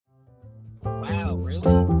Really?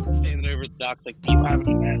 Standing over the dock's like, do you have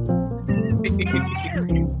any mess?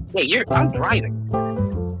 Wait, I'm driving.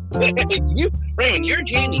 Raymond, you're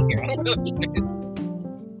Jamie here. I don't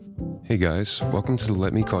know. Hey guys, welcome to the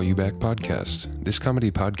Let Me Call You Back podcast. This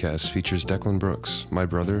comedy podcast features Declan Brooks, my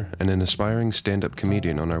brother, and an aspiring stand-up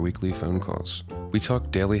comedian on our weekly phone calls. We talk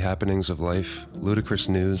daily happenings of life, ludicrous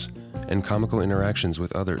news, and comical interactions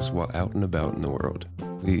with others while out and about in the world.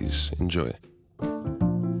 Please enjoy.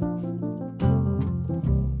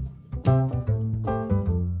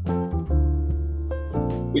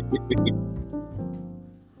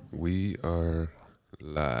 We are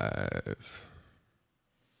live.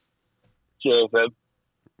 Joseph.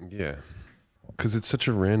 Yeah, because it's such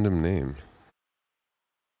a random name.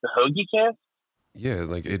 The Hoagie Cast? Yeah,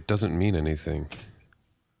 like it doesn't mean anything.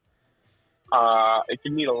 It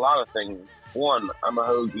can mean a lot of things. One, I'm a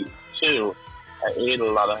hoagie. Two, I ate a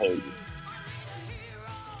lot of hoagie.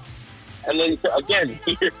 And then again,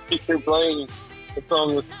 you're playing the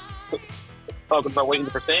song with talking about waiting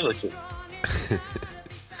for sandwiches.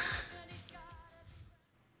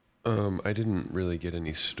 I didn't really get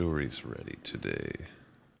any stories ready today.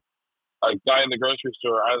 A guy in the grocery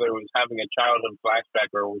store either was having a childhood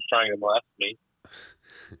flashback or was trying to molest me.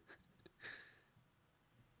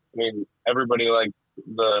 I mean, everybody likes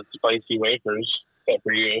the spicy wafers, except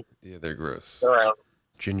for you. Yeah, they're gross. They're around.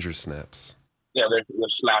 Ginger snaps. Yeah, they're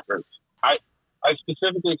slappers. I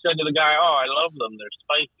specifically said to the guy, "Oh, I love them. They're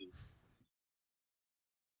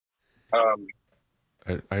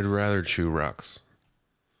spicy." I'd rather chew rocks.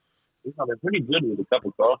 They're pretty good with a cup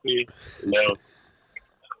of coffee,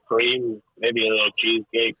 cream, maybe a little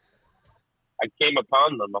cheesecake. I came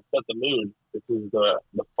upon them. I'll set the mood. This is the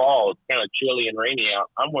fall. It's kind of chilly and rainy out.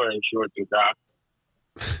 I'm wearing shorts and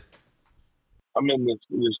Crocs. I'm in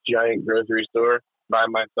this giant grocery store by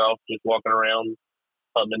myself, just walking around,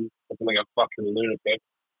 humming, looking like a fucking lunatic.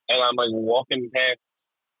 And I'm like walking past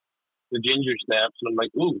the ginger snaps, and I'm like,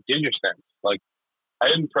 ooh, ginger snaps. Like, I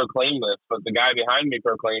didn't proclaim this, but the guy behind me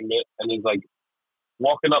proclaimed it, and he's like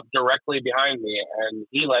walking up directly behind me, and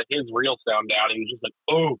he let his reel sound out. He was just like,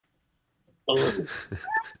 oh,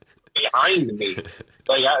 behind me.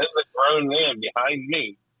 Like, I was a grown man behind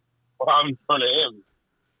me while I'm in front of him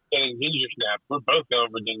getting ginger snaps. We're both going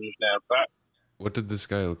for ginger snaps. What did this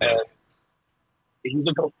guy look like? He's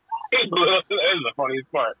like, that is the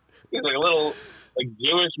funniest part. He's like a little, like,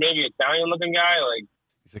 Jewish, maybe Italian-looking guy, like.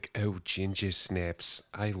 He's like, oh, ginger snaps.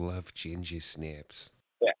 I love ginger snaps.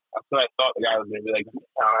 Yeah, that's what I thought the guy was going to be like.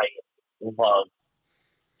 I love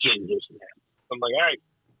ginger snaps. I'm like, all right,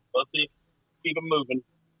 let's see. Keep them moving.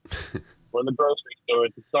 We're in the grocery store.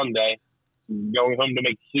 It's a Sunday. I'm going home to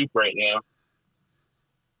make soup right now.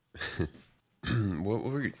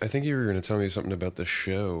 I think you were going to tell me something about the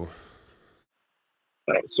show.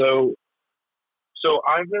 Right, so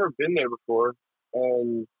I've never been there before,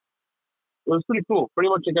 and it was pretty cool. Pretty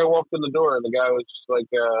much like I walked in the door and the guy was just like,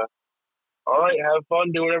 all right, have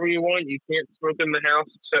fun, do whatever you want. You can't smoke in the house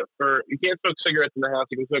you can't smoke cigarettes in the house.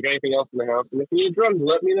 You can smoke anything else in the house. And if you need drugs,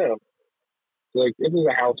 let me know. Like, this is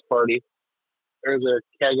a house party. There's a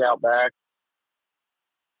keg out back.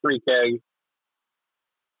 3 kegs.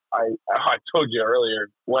 I told you earlier,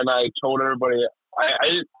 when I told everybody,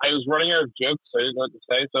 I was running out of jokes, so I didn't know what to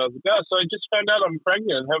say. So I was like, oh, so I just found out I'm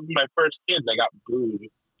pregnant and having my first kid, and I got booed.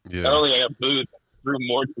 Yeah. Not only I got booed, I threw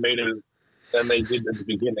more tomatoes than they did at the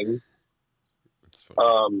beginning. That's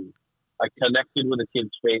funny. I connected with a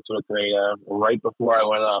kid's face with a right before I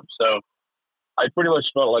went up, so I pretty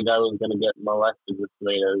much felt like I was going to get molested with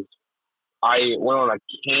tomatoes. I went on a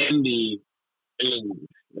candy binge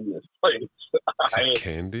in this place.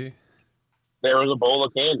 Candy? There was a bowl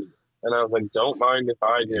of candy, and I was like, don't mind if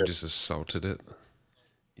I do. You just assaulted it?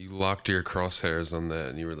 You locked your crosshairs on that,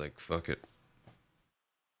 and you were like, fuck it.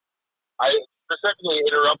 I specifically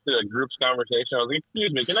interrupted a group's conversation. I was like,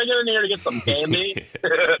 excuse me, can I get in here to get some candy?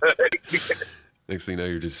 Next thing you know,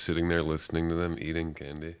 you're just sitting there listening to them eating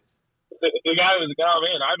candy. The guy was like, oh,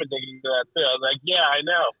 man, I've been digging into that, too. I was like, yeah, I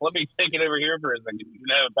know. Let me take it over here for a second. You can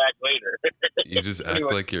have it back later. You just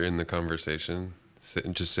act like you're in the conversation. Sit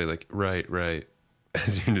and just say, like, right,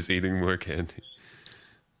 as you're just eating more candy.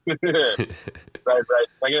 right.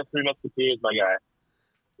 I got 3 Musketeers, my guy.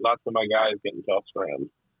 Lots of my guys getting tossed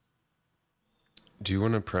around. Do you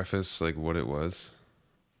want to preface, like, what it was?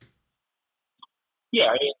 Yeah,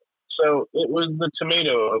 I mean, so it was the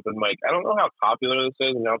tomato open mic. I don't know how popular this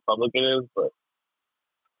is and how public it is, but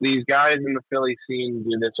these guys in the Philly scene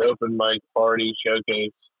do this open mic party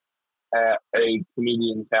showcase at a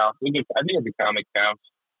comedian's house. I think it's a comic house.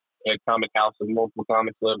 A comic house with multiple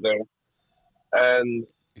comics live there. And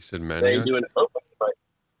you said many? They do an open mic.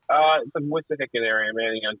 It's like Wissahickon area,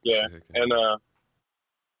 man. Yeah. Wissahickon. And so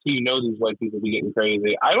you know these white people be getting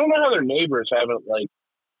crazy. I don't know how their neighbors haven't like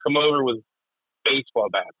come over with baseball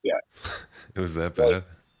bats yet. It was that bad? Like,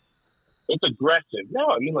 it's aggressive. No,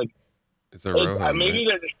 I mean like it's a row home, maybe right?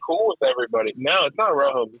 they're just cool with everybody. No, it's not a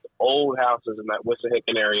row home. It's old houses in that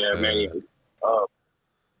Wissahickon area, man.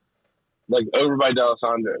 Like over by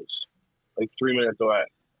D'Alessandro's, like 3 minutes away.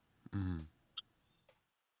 Mm-hmm.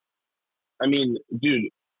 I mean, dude,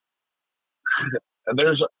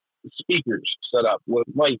 there's speakers set up with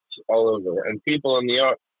lights all over, and people in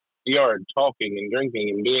the yard talking and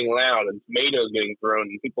drinking and being loud, and tomatoes getting thrown,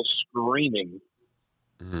 and people screaming.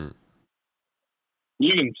 Mm-hmm.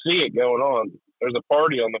 You can see it going on. There's a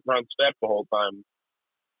party on the front step the whole time.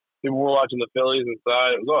 People were watching the Phillies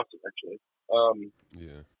inside. It was awesome, actually.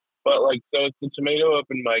 Yeah. But like, so it's the tomato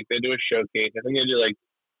open mic. They do a showcase. I think they do like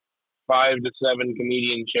 5 to 7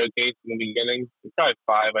 comedian showcase in the beginning. It's probably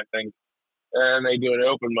 5, I think. And they do an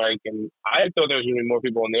open mic, and I thought there was going to be more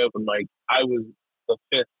people on the open mic. I was the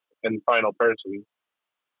 5th and final person.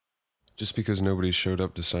 Just because nobody showed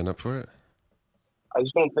up to sign up for it? I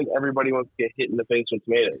just don't think everybody wants to get hit in the face with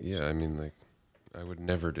tomatoes. Yeah, I mean, like, I would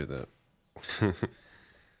never do that.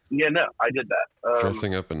 Yeah, no, I did that.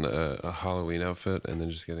 Dressing up in a Halloween outfit and then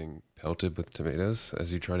just getting pelted with tomatoes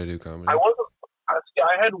as you try to do comedy?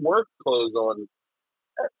 I had work clothes on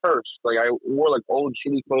at first. Like, I wore, like, old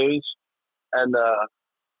shitty clothes. And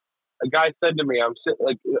a guy said to me, I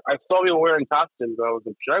saw people wearing costumes, and I was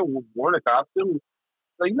like, should I have worn a costume?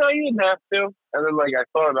 Like, no, you didn't have to. And then, like, I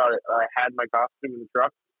thought about it. I had my costume in the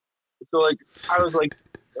truck. So, like, I was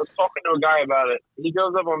talking to a guy about it. He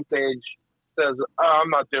goes up on stage, says, I'm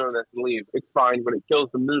not doing this, and leave. It's fine, but it kills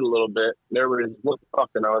the mood a little bit. And everybody's, what the fuck?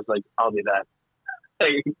 And I was like, I'll do that.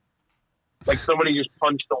 Like, somebody just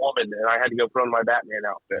punched a woman, and I had to go put on my Batman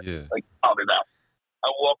outfit. Yeah. Like, I'll do that. I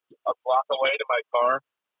walked a block away to my car,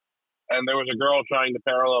 and there was a girl trying to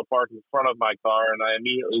parallel park in front of my car, and I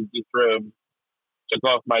immediately dethrobed, took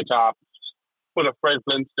off my top, put a Fred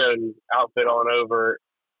Flintstone outfit on over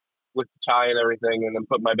with the tie and everything, and then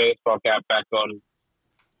put my baseball cap back on.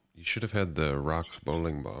 You should have had the rock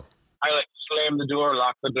bowling ball. I slammed the door,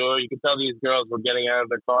 locked the door. You could tell these girls were getting out of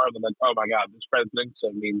their car. They're like, oh my God, this Fred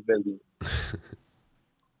Flintstone means business.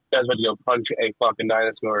 Guys about to go punch a fucking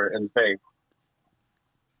dinosaur in the face.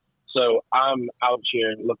 So I'm out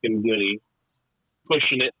here looking goody,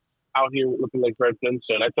 pushing it, out here looking like Fred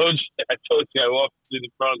Flintstone. I told you I walked through the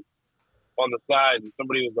front on the side, and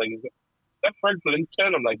somebody was like, is that Fred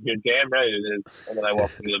Flintstone? I'm like, you're damn right it is. And then I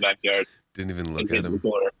walked into the backyard. Didn't even look at him.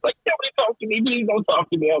 Like, nobody talk to me, please don't talk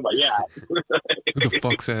to me. I'm like, yeah. Who the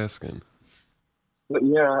fuck's asking? But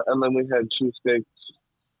yeah, and then we had cheesesteaks.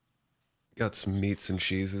 Got some meats and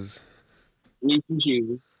cheeses. Meats and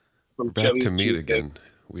cheeses. Back to meat again.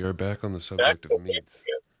 We are back on the subject of meats.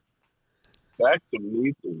 Back to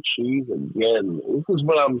meat and cheese again. This is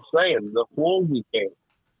what I'm saying. The whole weekend.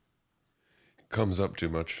 Comes up too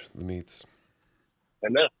much, the meats. I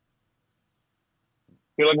know. I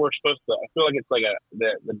feel like we're supposed to. I feel like it's like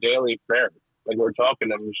the daily prayer. Like we're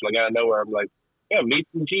talking, and I'm just like out of nowhere. I'm like, yeah, meats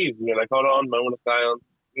and cheese. And you're like, hold on, moment of silence.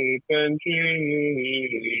 Meats and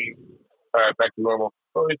cheese. All right, back to normal.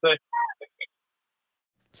 What do we say?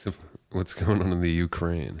 So, what's going on in the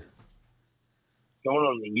Ukraine? Going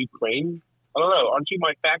on in the Ukraine? I don't know. Aren't you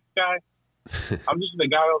my facts guy? I'm just the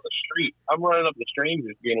guy on the street. I'm running up to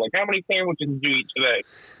strangers being like, how many sandwiches did you eat today?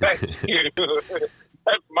 That's you.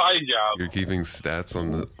 That's my job. You're keeping stats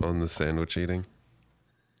on the sandwich eating?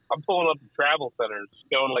 I'm pulling up the travel centers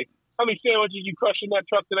going like, how many sandwiches you crushed in that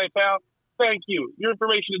truck today, pal? Thank you. Your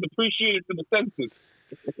information is appreciated for the census.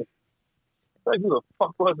 Like, who the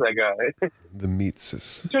fuck was that guy? The meat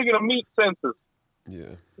census. Taking a meat census.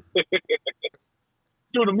 Yeah.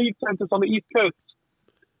 Doing a meat census on the East Coast.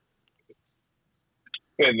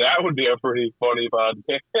 And that would be a pretty funny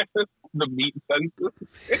podcast. The meat census.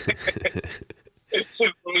 It's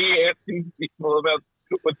just me asking people about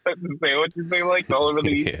what type of sandwiches they like all over the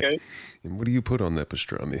East Coast. And what do you put on that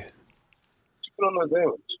pastrami? Put on my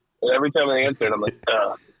sandwich. And every time they answer it, I'm like,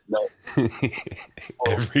 no.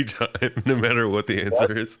 Every time, no matter what the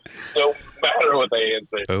answer is. No matter what they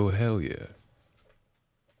answer. Oh, hell yeah.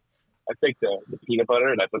 I take the peanut butter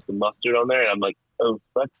and I put some mustard on there, and I'm like, oh,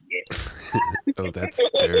 fuck yeah. Oh, that's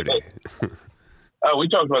dirty. Oh, we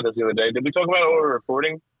talked about this the other day. Did we talk about it while we were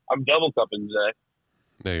recording? I'm double cupping today.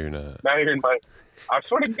 No, you're not. Now you're in my. I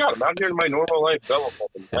swear to God, I'm out here in my normal life double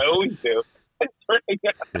cupping. I always do. I swear to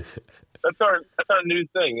God. That's our new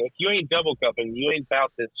thing. If you ain't double cupping, you ain't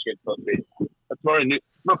about this shit, puppy. That's our new. I'm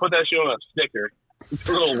gonna put that shit on a sticker. It's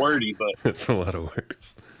a little wordy, but that's a lot of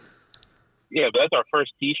words. Yeah, but that's our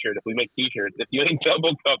first T-shirt. If we make T-shirts, if you ain't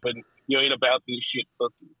double cupping, you ain't about this shit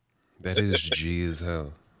pussy. That is G as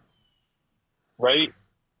hell. Right?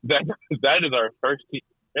 That is our first T-shirt.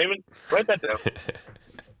 Raymond, write that down.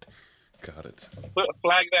 Got it.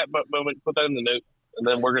 Flag that moment, put that in the notes, and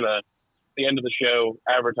then we're going to, at the end of the show,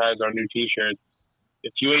 advertise our new T-shirts.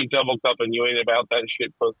 If you ain't double cupping, you ain't about that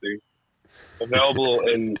shit pussy. Available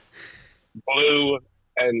in blue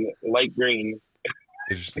and light green.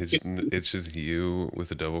 It's just you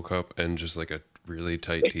with a double cup and just like a really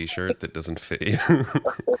tight T-shirt that doesn't fit you.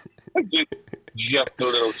 just a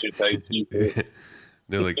little too tight.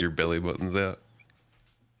 No, like your belly button's out.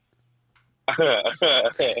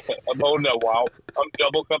 I'm holding a wow. I'm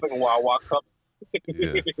double cupping a Wawa cup.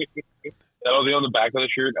 Yeah. That'll be on the back of the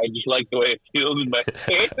shirt. I just like the way it feels in my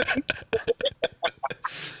hand.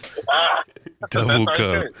 Double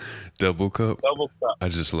cup. Double cup. Double cup. I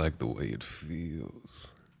just like the way it feels.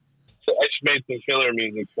 So I just made some filler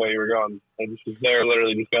music while you were gone. I just was there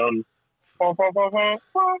literally just going. I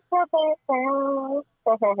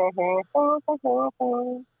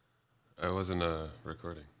wasn't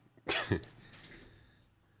recording.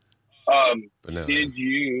 But no. Did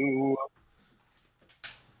you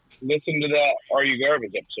listen to that Are You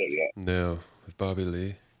Garbage episode yet? No, with Bobby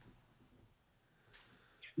Lee.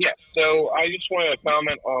 Yeah, so I just wanted to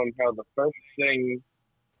comment on how the first thing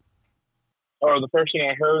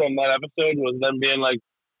I heard on that episode was them being like,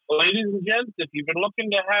 ladies and gents, if you've been looking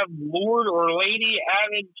to have Lord or Lady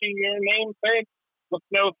added to your namesake, look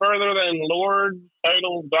no further than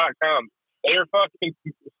lordtitles.com. They are fucking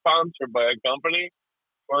sponsored by a company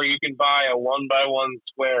where you can buy a 1x1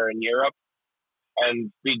 square in Europe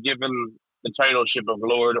and be given the titleship of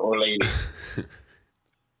Lord or Lady.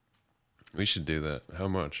 We should do that. How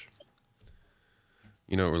much?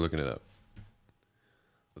 You know what, we're looking it up.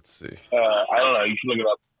 Let's see. I don't know. You should look it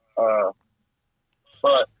up.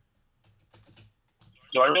 But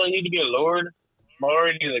do I really need to be a lord? I'm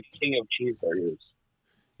already the king of cheeseburgers.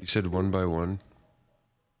 You said 1x1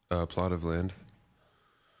 plot of land.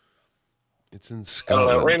 It's in Scotland.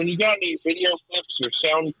 I don't know. Raymond, you got any video clips or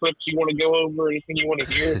sound clips you want to go over? Anything you want to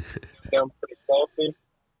hear? Sounds pretty salty.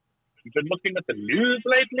 You've been looking at the news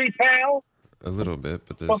lately, pal? A little bit,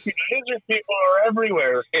 but there's... Fucking lizard people are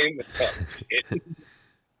everywhere.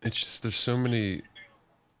 It's just, there's so many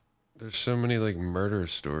like murder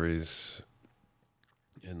stories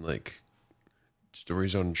and like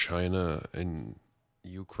stories on China and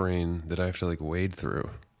Ukraine that I have to like wade through.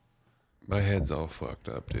 My head's all fucked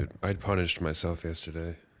up, dude. I punished myself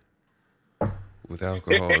yesterday with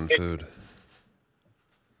alcohol and food.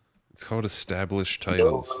 It's called Established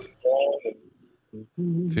Titles.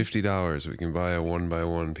 $50, we can buy a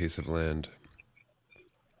 1x1 piece of land.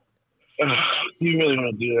 You really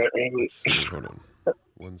want to do that, Randy? Let's see, hold on.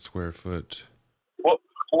 1 square foot.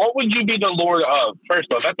 What would you be the lord of?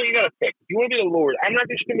 First off, that's what you gotta pick. If you want to be the lord, I'm not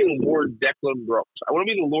just gonna be the Lord Declan Brooks. I want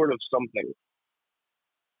to be the lord of something.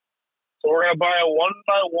 So we're gonna buy a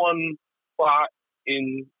 1x1 plot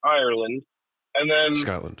in Ireland, and then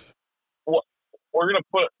Scotland. We're gonna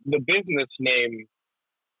put the business name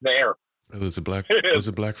there. Oh, there's a Black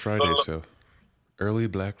Friday, so early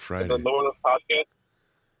Black Friday. The Lord of Podcast.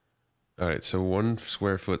 All right, so 1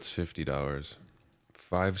 square foot's $50.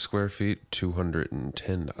 5 square feet,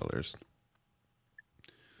 $210.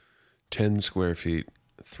 10 square feet,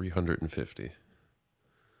 $350.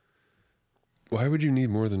 Why would you need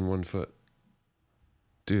more than 1 foot?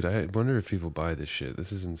 Dude, I wonder if people buy this shit.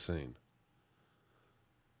 This is insane.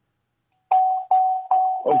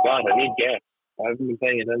 Oh, God, I need gas. I haven't been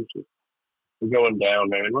paying attention. We're going down,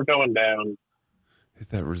 man. We're going down. Hit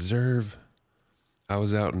that reserve. I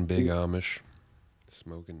was out in Big Amish,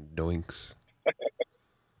 smoking doinks.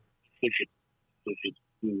 Push it.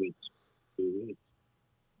 2 weeks.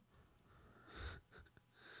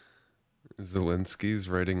 Zelensky's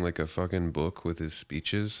writing like a fucking book with his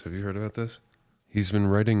speeches. Have you heard about this? He's been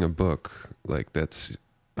writing a book like that's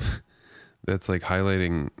like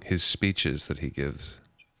highlighting his speeches that he gives.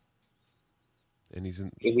 And is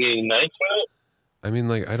he nice with it? I mean,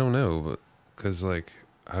 like, I don't know, but because like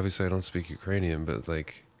obviously I don't speak Ukrainian, but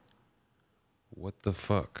like, what the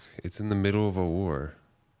fuck? It's in the middle of a war.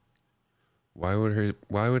 Why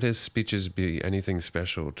would his speeches be anything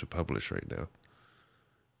special to publish right now?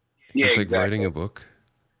 Yeah, he's like exactly. writing a book.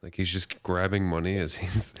 Like he's just grabbing money as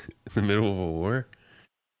he's in the middle of a war.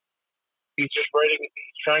 He's just writing.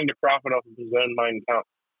 He's trying to profit off of his own Mein Kampf.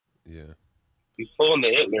 Yeah. He's pulling the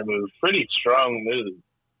Hitler move. Pretty strong move.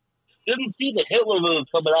 Didn't see the Hitler move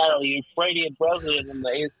coming out of the Ukrainian president in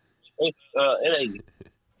the inning.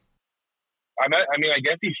 I mean, I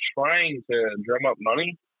guess he's trying to drum up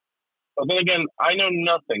money. But then again, I know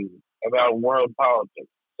nothing about world politics.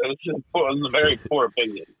 So this is a very poor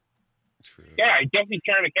opinion. True. Yeah, I guess he's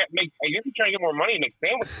trying to get more money and make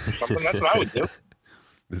sandwiches or something. That's what I would do.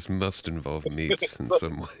 This must involve meats in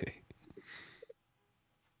some way.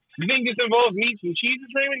 You think this involves meats and cheeses,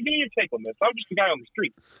 Raymond? Give me your take on this. I'm just a guy on the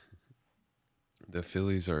street. The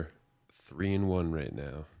Phillies are 3-1 right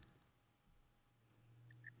now.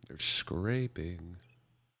 They're scraping.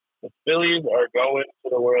 The Phillies are going to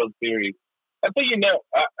the World Series. That's what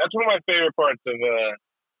that's one of my favorite parts of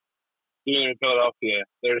being in Philadelphia.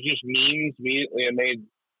 There's just memes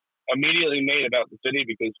immediately made about the city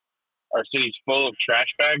because our city's full of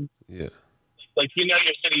trash bags. Yeah. Like, your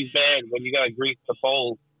city's bad when you gotta grease the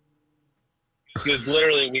poles. Because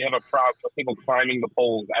literally we have a problem with people climbing the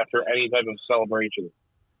poles after any type of celebration.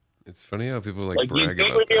 It's funny how people brag about that. You'd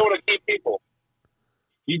think we'd be able to keep people.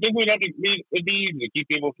 You think it'd be easy to keep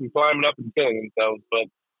people from climbing up and killing themselves, but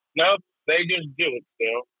nope, they just do it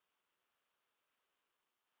still.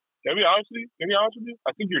 Can I be honest with you?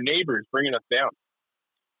 I think your neighbor is bringing us down.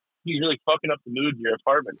 He's really fucking up the mood in your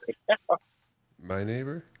apartment. My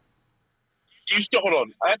neighbor? You still hold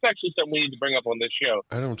on. That's actually something we need to bring up on this show.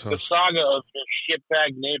 I don't talk. The saga of your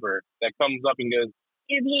shitbag neighbor that comes up and goes,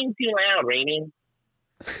 "You're being too loud, Raymond."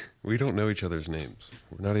 We don't know each other's names.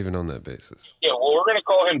 We're not even on that basis. Yeah, well, we're gonna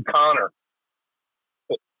call him Connor.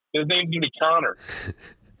 His name's gonna be Connor.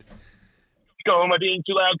 Go, am I being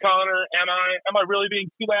too loud, Connor? Am I really being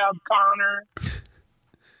too loud, Connor?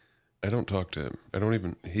 I don't talk to him.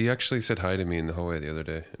 He actually said hi to me in the hallway the other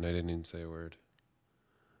day, and I didn't even say a word.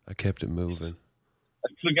 I kept it moving.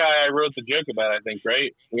 That's the guy I wrote the joke about, I think,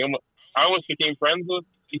 right? I almost became friends with.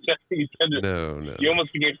 He said No. You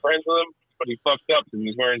almost became friends with him, but he fucked up and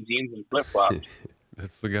he's wearing jeans and flip-flops.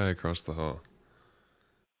 That's the guy across the hall.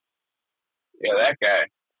 Yeah, that guy.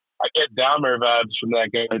 I get Dahmer vibes from that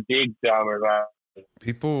guy. I dig Dahmer vibes.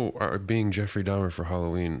 People are being Jeffrey Dahmer for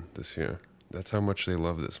Halloween this year. That's how much they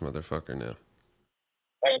love this motherfucker now.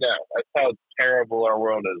 I know. That's how terrible our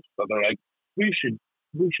world is. So they're like, we should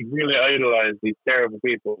really idolize these terrible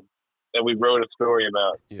people that we wrote a story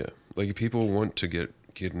about. Yeah. Like, people want to get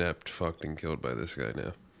kidnapped, fucked, and killed by this guy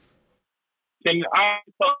now. Can I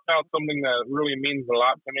talk about something that really means a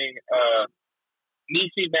lot to me?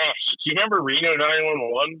 Niecy Nash. Do you remember Reno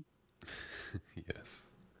 911? Yes.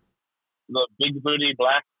 The big booty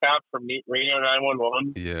black cop from Reno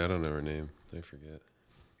 911? Yeah, I don't know her name. I forget.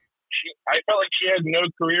 I felt like she had no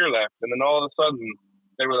career left, and then all of a sudden,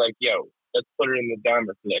 they were like, yo, let's put her in the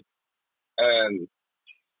Dahmer flick. And,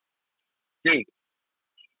 dude,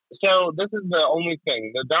 so this is the only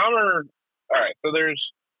thing. The Dahmer, all right, so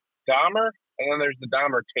there's Dahmer, and then there's the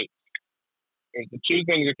Dahmer tape. There's the two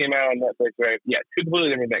things that came out on Netflix, right? Yeah, two completely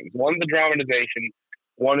different things. One's the dramatization.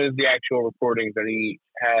 One is the actual recordings that he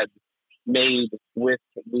had made with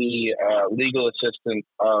the legal assistant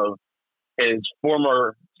of his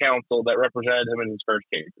former counsel that represented him in his first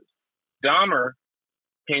cases. Dahmer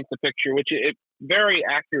paints a picture, which it very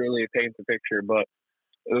accurately paints a picture, but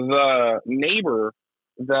the neighbor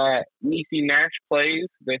that Niecy Nash plays,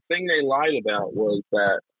 the thing they lied about was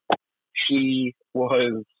that she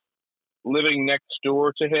was living next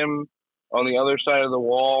door to him on the other side of the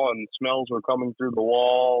wall, and smells were coming through the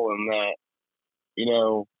wall, and that,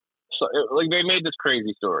 so they made this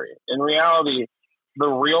crazy story. In reality, the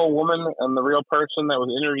real woman and the real person that was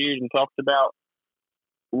interviewed and talked about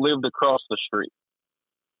lived across the street.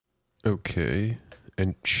 Okay.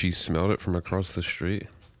 And she smelled it from across the street?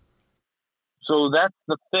 So that's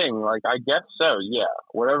the thing. Like, I guess so, yeah.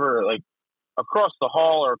 Whatever, like, across the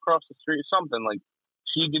hall or across the street, something. Like,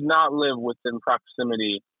 she did not live within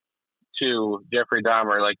proximity to Jeffrey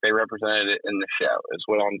Dahmer like they represented it in the show, is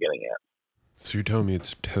what I'm getting at. So you're telling me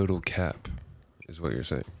it's total cap, is what you're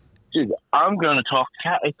saying? Dude, I'm going to talk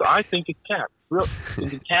cap. I think it's cap.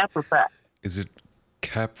 Is it cap or fact? Is it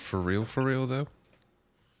cap for real, though?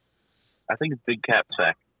 I think it's big cap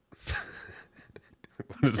sack.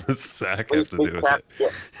 What does the sack have to do with cap,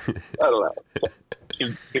 it? Yeah. I don't know.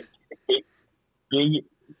 Big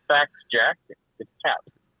facts, Jack. It's cap.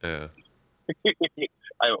 Yeah.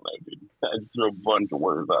 I don't know, dude. I just threw a bunch of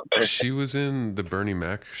words out there. She was in the Bernie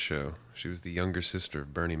Mac show. She was the younger sister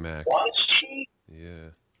of Bernie Mac. Was she?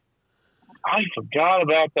 Yeah. I forgot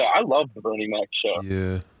about that. I love the Bernie Mac show.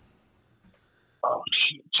 Yeah. Oh,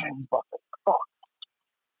 shit. Chinese buffet. Fuck.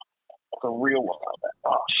 That's a real one, I bet.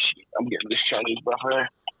 Oh, shit. I'm getting this Chinese buffet.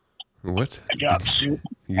 What? I got soup.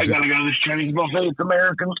 I gotta go to this Chinese buffet. It's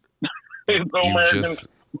American. It's American.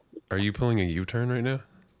 Are you pulling a U-turn right now?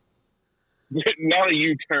 Not a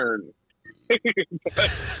U-turn.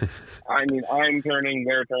 I mean, I'm turning,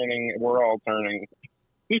 they're turning, we're all turning.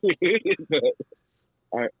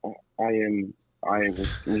 I was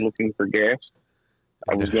looking for gas.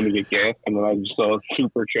 I was going to get gas, and then I just saw a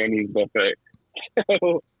super Chinese buffet.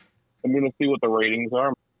 So I'm going to see what the ratings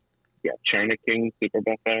are. Yeah, China King super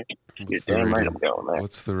buffet. You're damn right I'm going there.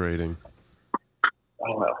 What's the rating?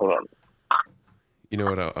 Hold on. You know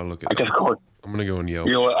what? I'll look at it. I'm going to go on Yelp.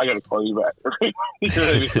 You know what? I got to call you back.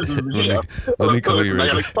 Let me call you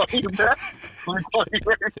right back. I got to call you back. Let me call you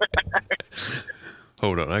right back.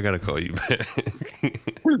 Hold on. I got to call you back.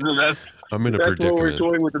 I'm in a predicament. That's what we're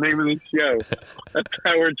toying with the name of this show. That's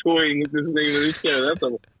how we're toying with the name of this show. That's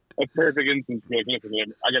a perfect instance. I got to call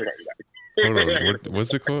you back. Hold on.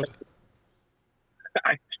 What's it called?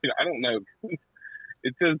 I don't know.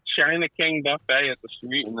 It says China King Buffet at the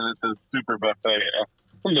street, and then it says Super Buffet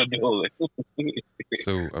on the building.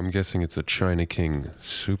 So I'm guessing it's a China King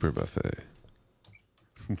Super Buffet.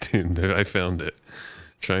 Dude, I found it.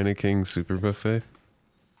 China King Super Buffet.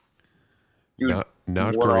 Dude,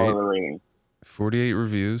 not great. 48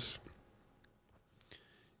 reviews.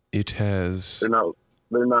 It has. They're not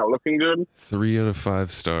looking good. 3 out of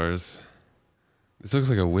 5 stars. This looks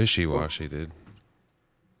like a wishy-washy, dude.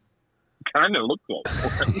 Kind of looks like.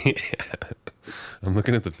 Yeah. I'm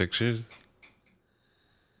looking at the pictures.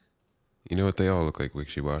 You know what? They all look like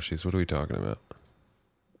wishy-washies. What are we talking about?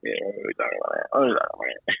 Yeah, what are we talking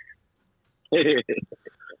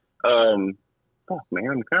about? Fuck, man,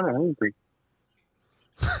 I'm kind of hungry.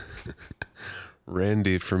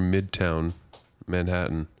 Randy from Midtown,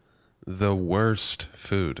 Manhattan. The worst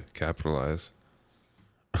food. Capitalize.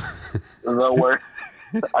 The worst.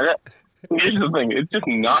 Here's the thing. It's just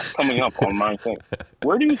not coming up on my thing.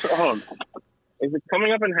 Where do you... Hold on. Is it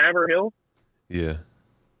coming up in Haverhill? Yeah.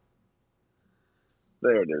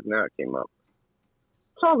 There it is. Now it came up.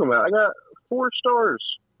 Talking about. I got 4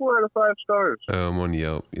 stars. 4 out of 5 stars. Oh, I'm on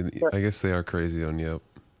Yelp. I guess they are crazy on Yelp.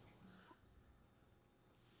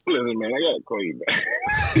 Listen, man, I gotta call you back.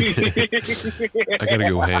 I gotta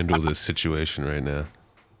go handle this situation right now.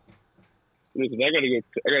 Listen, I gotta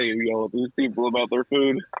yell at these people about their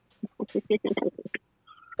food.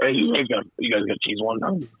 Hey, you guys got cheese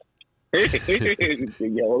wonton? Yell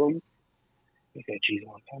at them. You got cheese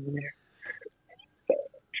wonton in there?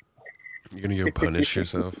 You're gonna go punish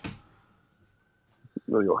yourself?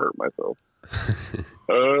 Really, I'll hurt myself.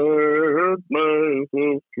 I hurt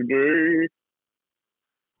myself today.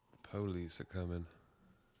 Police are coming.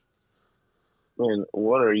 Man,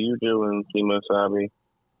 what are you doing, Kimosabi?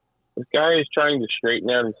 This guy is trying to straighten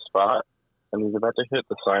out his spot, and he's about to hit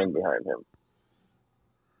the sign behind him.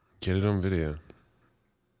 Get it on video.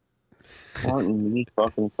 What in the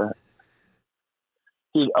fucking fact?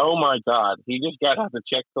 Dude, oh my god. He just got out to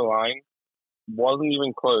check the line, wasn't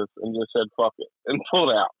even close, and just said, fuck it, and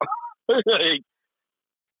pulled out. Like,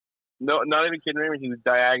 no, not even kidding around. He was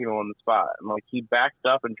diagonal on the spot. And like he backed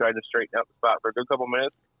up and tried to straighten out the spot for a good couple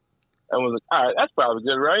minutes, and was like, "All right, that's probably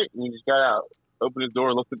good, right?" And he just got out, opened his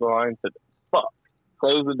door, looked at the line, said, "Fuck,"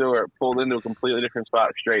 closed the door, pulled into a completely different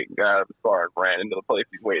spot, straight, and got out of his car and ran into the place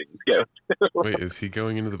he's waiting to go. Wait, is he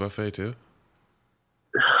going into the buffet too?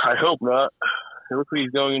 I hope not. It looks like he's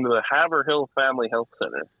going into the Haverhill Family Health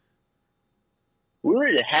Center. We're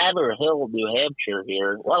in Haverhill, New Hampshire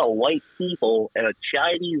here. A lot of white people and a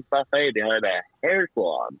Chinese buffet behind a hair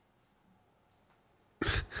salon.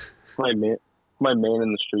 my man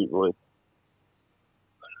in the street voice.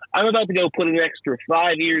 I'm about to go put an extra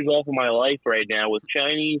 5 years off of my life right now with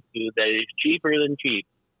Chinese food that is cheaper than cheap.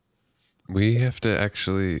 We have to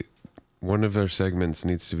actually... One of our segments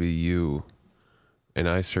needs to be you. And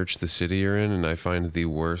I search the city you're in and I find the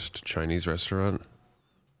worst Chinese restaurant.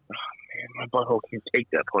 My butthole can't take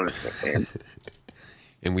that punishment, man.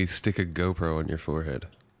 And we stick a GoPro on your forehead.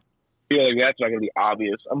 I feel like that's not going to be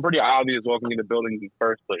obvious. I'm pretty obvious walking into buildings in the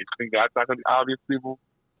first place. I think that's not going to be obvious, people.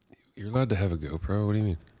 You're allowed to have a GoPro? What do you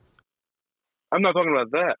mean? I'm not talking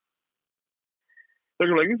about that.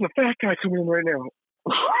 They're like, there's a fat guy coming in right now.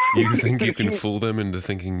 You think you can fool them into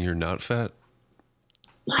thinking you're not fat?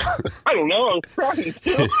 I don't know. I was trying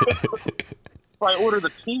to. I order the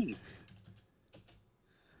tea.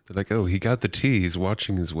 They're like, oh, he got the tea. He's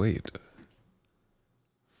watching his weight.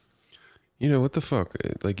 You know, what the fuck?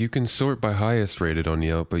 Like, you can sort by highest rated on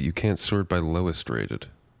Yelp, but you can't sort by lowest rated.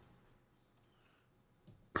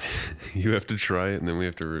 You have to try it, and then we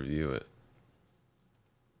have to review it.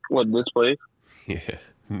 What, this place? Yeah.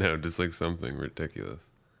 No, just like something ridiculous.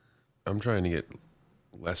 I'm trying to get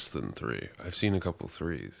less than 3. I've seen a couple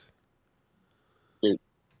 3s. Dude,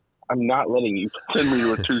 I'm not letting you send me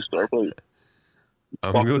to a 2-star place.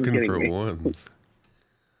 I'm looking for 1s.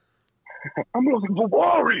 I'm looking for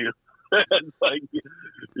Warrior. It's like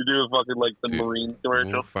you're doing fucking like the Marine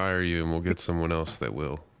commercial. We'll fire you and we'll get someone else that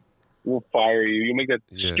will. We'll fire you. You make that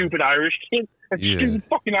stupid Irish kid. That stupid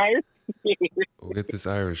fucking Irish. We'll get this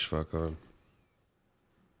Irish fuck on.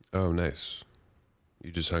 Oh, nice.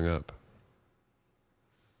 You just hung up.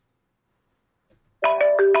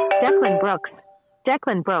 Declan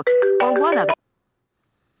Brooks, or one of.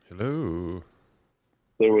 Hello.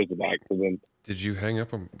 There was an accident. Did you hang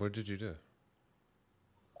up on? What did you do?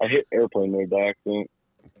 I hit airplane mode by accident.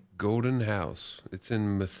 Golden House. It's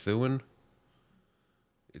in Methuen.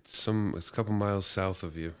 It's a couple miles south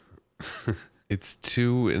of you. It's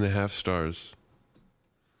 2.5 stars.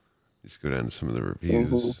 Just go down to some of the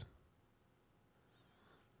reviews.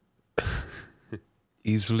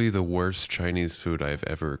 Easily the worst Chinese food I've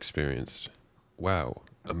ever experienced. Wow.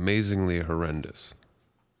 Amazingly horrendous.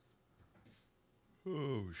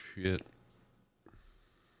 Oh, shit.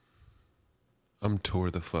 I'm tore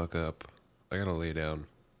the fuck up. I gotta lay down.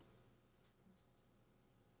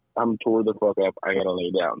 I'm tore the fuck up. I gotta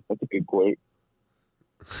lay down. That's a good quote.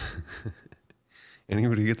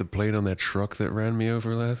 Anybody get the plate on that truck that ran me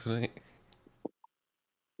over last night?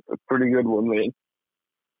 A pretty good one, man.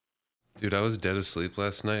 Dude, I was dead asleep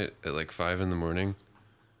last night at like 5 a.m.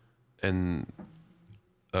 And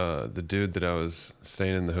the dude that I was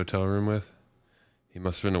staying in the hotel room with, he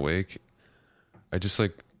must have been awake. I just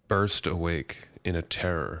like burst awake in a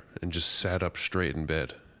terror and just sat up straight in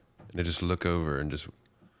bed. And I just look over and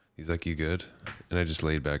he's like, "You good?" And I just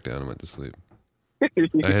laid back down and went to sleep. I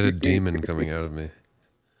had a demon coming out of me.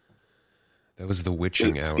 That was the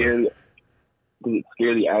witching hour. Did it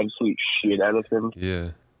scare the absolute shit out of him?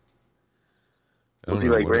 Yeah. Was he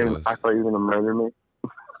like, "Random, I thought you were going to murder me"?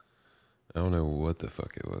 I don't know what the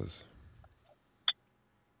fuck it was.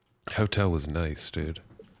 Hotel was nice, dude.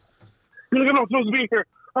 You're like, "I'm not supposed to be here."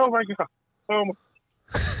 Oh my god. Oh my.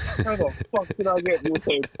 How the fuck did I get in this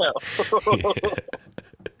hotel?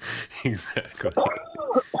 Exactly.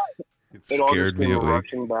 It scared me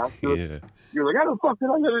awake. Yeah. You're like, "How the fuck did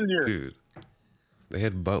I get in here?" Dude, they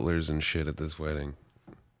had butlers and shit at this wedding.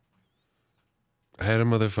 I had a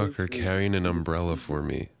motherfucker carrying an umbrella for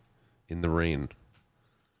me in the rain.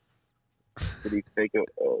 Did he take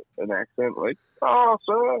an accent like, "Oh,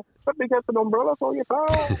 sir, let me get an umbrella for you,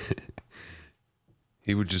 pal"?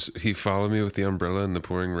 He followed me with the umbrella in the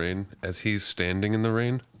pouring rain as he's standing in the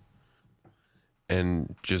rain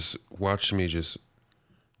and just watched me just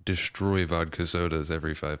destroy vodka sodas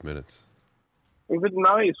every 5 minutes. Is it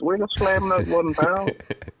nice? Way to slam that one, pal.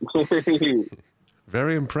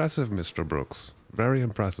 Very impressive, Mr. Brooks. Very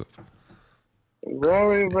impressive.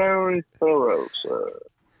 Very, very thorough, sir.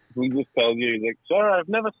 He just tells you, he's like, "Sir, I've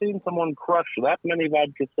never seen someone crush that many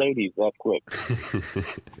vodka sodas that quick."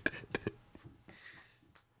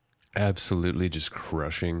 Absolutely just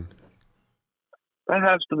crushing. That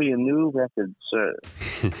has to be a new record, sir.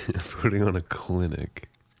 Putting on a clinic.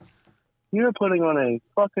 You're putting on a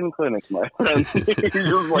fucking clinic, my friend. He's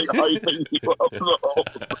just like hyping you up the whole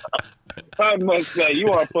time. I must say, you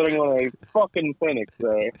are putting on a fucking clinic,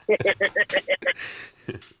 sir.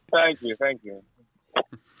 Thank you.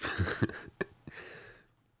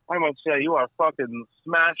 I must say, you are fucking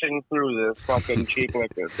smashing through this fucking cheap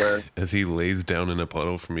liquor, sir. As he lays down in a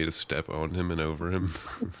puddle for me to step on him and over him.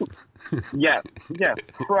 Yes,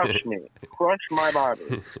 crush me. Crush my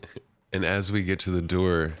body. And as we get to the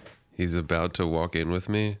door, he's about to walk in with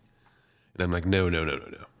me. And I'm like, no.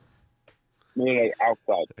 You're like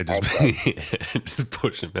outside. I just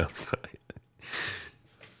push him outside.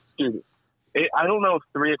 Dude, I don't know if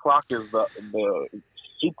 3 o'clock is the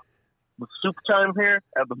soup time here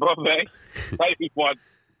at the buffet. I just want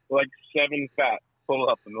like 7 fat pull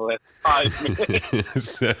up in the last 5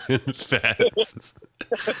 minutes. 7 fats.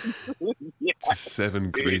 Yeah,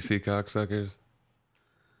 7 greasy cocksuckers.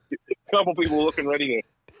 A couple people looking ready to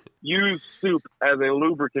use soup as a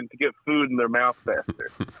lubricant to get food in their mouth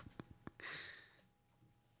faster.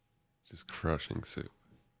 Just crushing soup.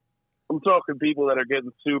 I'm talking people that are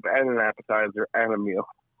getting soup and an appetizer and a meal.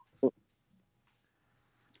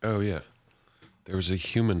 Oh, yeah. There was a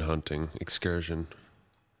human hunting excursion.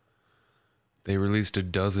 They released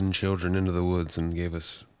 12 children into the woods and gave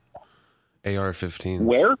us AR-15s.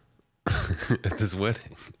 Where? At this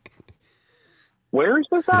wedding. Where is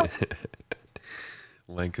this at?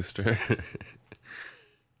 Lancaster.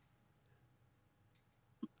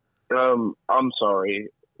 I'm sorry.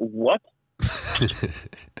 What?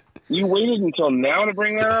 You waited until now to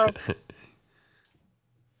bring that up?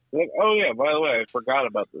 Like, oh yeah, by the way, I forgot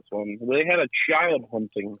about this one. They had a child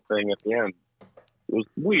hunting thing at the end. It was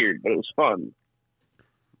weird, but it was fun.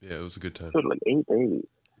 Yeah, it was a good time. It was like 8 babies.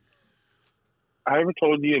 I ever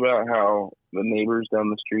told you about how the neighbors down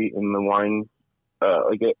the street in the wine,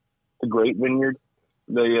 like at the Great Vineyard,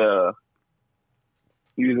 they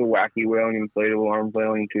use a wacky whaling inflatable arm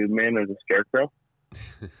flailing tube man as a scarecrow?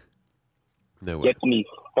 No way. Gets me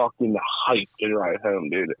fucking hyped to drive home,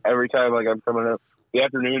 dude. Every time like I'm coming up the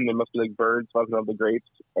afternoon, there must be like birds fucking up the grapes,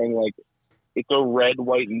 and like it's a red,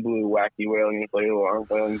 white, and blue wacky whaling inflatable arm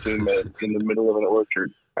flailing tube man in the middle of an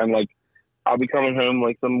orchard. And like I'll be coming home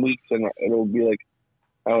like some weeks, and it'll be like,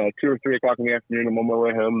 I don't know, 2 or 3 o'clock in the afternoon. I'm on my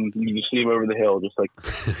way home, and you just see him over the hill, just like,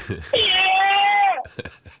 yeah!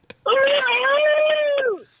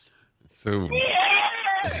 So,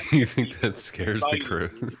 do you think that scares the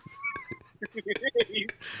crows?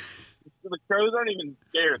 The crows aren't even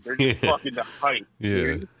scared. They're just fucking the hype.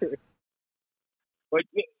 Yeah. Like,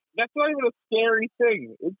 that's not even a scary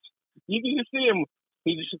thing. It's, you can just see him.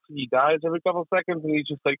 He dies every couple of seconds, and he's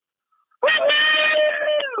just like,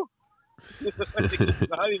 it's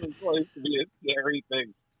not even close to be a scary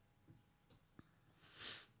thing.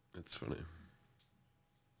 That's funny.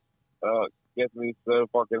 It gets me so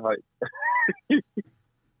fucking hyped.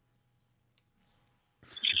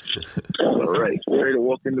 All right, ready to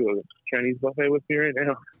walk into a Chinese buffet with me right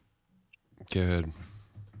now? Good.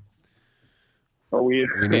 We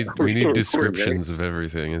need descriptions of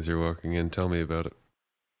everything as you're walking in. Tell me about it.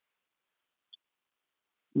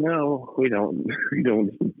 No, we don't. We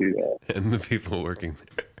don't do that. And the people working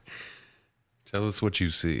there. Tell us what you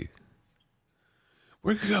see.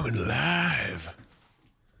 We're coming live.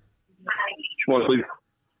 Come on, please.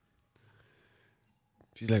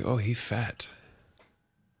 She's like, oh, he fat.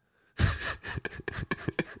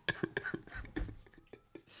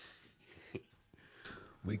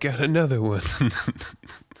 We got another one.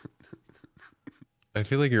 I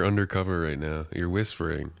feel like you're undercover right now. You're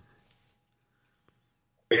whispering.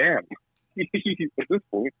 I am. At this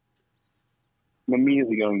point, I'm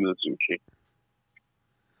immediately going to the sushi.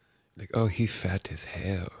 Like, oh, he fat his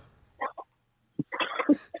hair.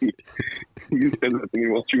 You said that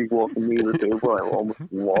thing while she was walking me to the table. I almost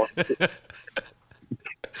lost it.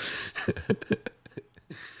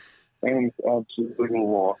 I'm absolutely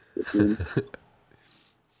lost it.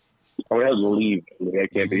 I would have to leave. I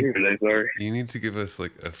can't be here today, sorry. You need to give us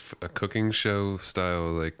like a cooking show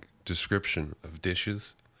style like description of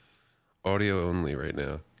dishes. Audio only right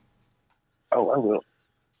now. Oh, I will.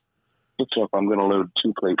 Looks like I'm going to load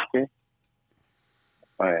 2 plates here.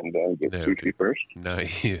 And get sushi first.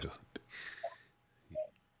 Not you.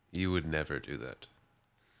 You would never do that.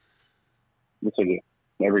 Yes, I do.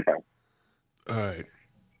 Every time. All right.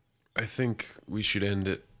 I think we should end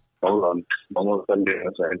it. Hold on. Almost done doing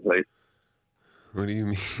this right place. What do you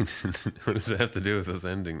mean? What does that have to do with us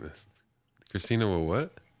ending this? Christina will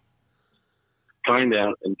what? Find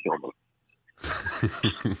out and kill me.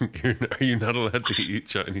 Are you not allowed to eat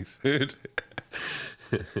Chinese food?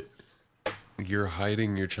 You're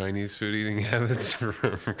hiding your Chinese food eating habits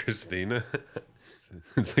from Christina?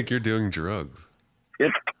 It's like you're doing drugs.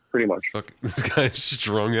 Yep, pretty much. Fuck, this guy's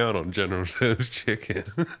strung out on General Tso's chicken.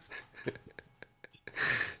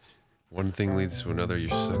 One thing leads to another. You're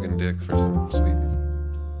sucking dick for some sweetness.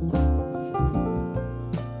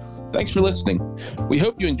 Thanks for listening. We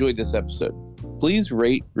hope you enjoyed this episode. Please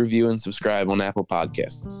rate, review, and subscribe on Apple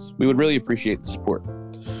Podcasts. We would really appreciate the support.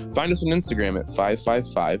 Find us on Instagram at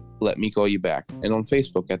 555 Let Me Call You Back and on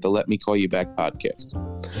Facebook at the Let Me Call You Back podcast.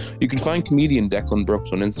 You can find comedian Declan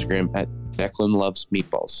Brooks on Instagram at Declan Loves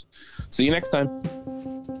Meatballs. See you next time.